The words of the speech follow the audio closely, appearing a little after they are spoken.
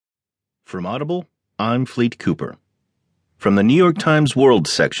From Audible, I'm Fleet Cooper. From the New York Times World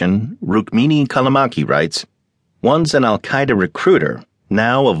section, Rukmini Callimachi writes, "Once an Al-Qaida recruiter,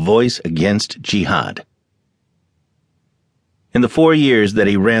 now a voice against Jihad." In the 4 years that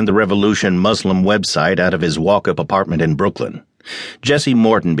he ran the Revolution Muslim website out of his walk-up apartment in Brooklyn, Jesse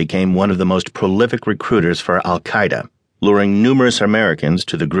Morton became one of the most prolific recruiters for Al-Qaida, luring numerous Americans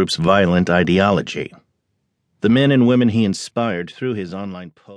to the group's violent ideology. The men and women he inspired through his online posts